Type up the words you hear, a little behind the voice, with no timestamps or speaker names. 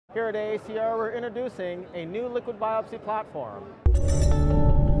Here at AACR, we're introducing a new liquid biopsy platform.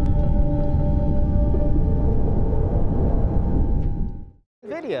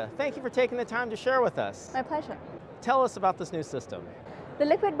 Vidya, thank you for taking the time to share with us. My pleasure. Tell us about this new system. The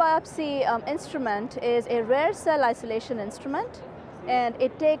liquid biopsy instrument is a rare cell isolation instrument, and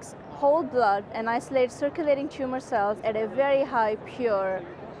it takes whole blood and isolates circulating tumor cells at a very high pure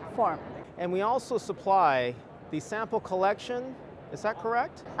form. And we also supply the sample collection. Is that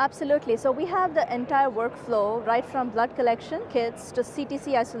correct? Absolutely. So we have the entire workflow, right from blood collection kits to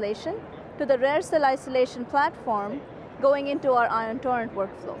CTC isolation to the rare cell isolation platform going into our ion torrent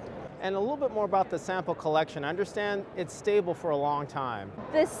workflow. And a little bit more about the sample collection. I understand it's stable for a long time.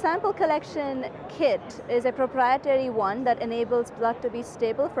 This sample collection kit is a proprietary one that enables blood to be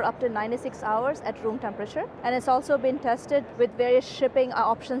stable for up to 96 hours at room temperature. And it's also been tested with various shipping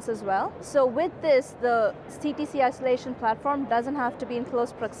options as well. So with this, the CTC isolation platform doesn't have to be in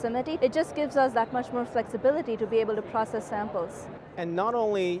close proximity. It just gives us that much more flexibility to be able to process samples. And not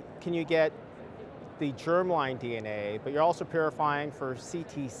only can you get the germline DNA, but you're also purifying for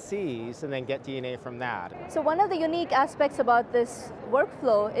CTCs and then get DNA from that. So one of the unique aspects about this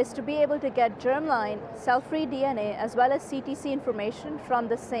workflow is to be able to get germline, cell-free DNA, as well as CTC information from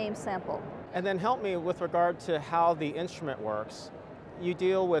the same sample. And then help me with regard to how the instrument works. You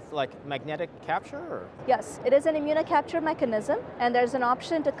deal with like magnetic capture? Or? Yes, it is an immunocapture mechanism, and there's an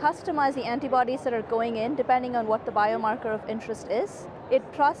option to customize the antibodies that are going in depending on what the biomarker of interest is. It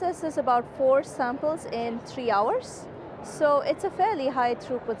processes about 4 samples in 3 hours, so it's a fairly high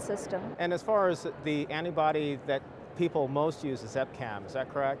throughput system. And as far as the antibody that people most use is EpCAM, is that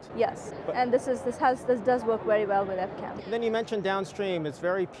correct? Yes, and this does work very well with EpCAM. And then you mentioned downstream, it's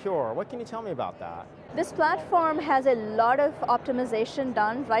very pure. What can you tell me about that? This platform has a lot of optimization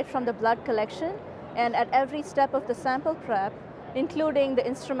done right from the blood collection and at every step of the sample prep, including the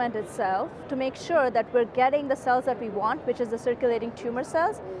instrument itself, to make sure that we're getting the cells that we want, which is the circulating tumor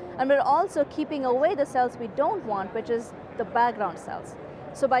cells, and we're also keeping away the cells we don't want, which is the background cells.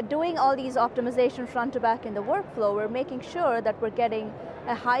 So by doing all these optimization front to back in the workflow, we're making sure that we're getting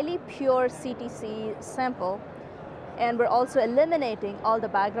a highly pure CTC sample, and we're also eliminating all the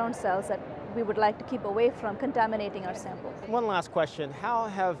background cells that we would like to keep away from contaminating our sample. One last question, how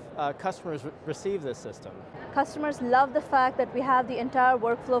have customers received this system? Customers love the fact that we have the entire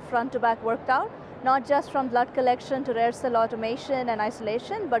workflow front to back worked out, not just from blood collection to rare cell automation and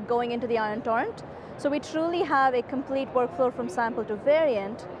isolation, but going into the ion torrent. So we truly have a complete workflow from sample to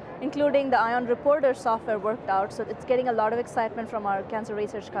variant, including the ion reporter software worked out, so it's getting a lot of excitement from our cancer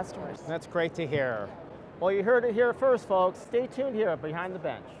research customers. That's great to hear. Well, you heard it here first, folks. Stay tuned here at Behind the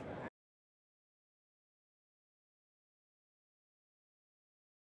Bench.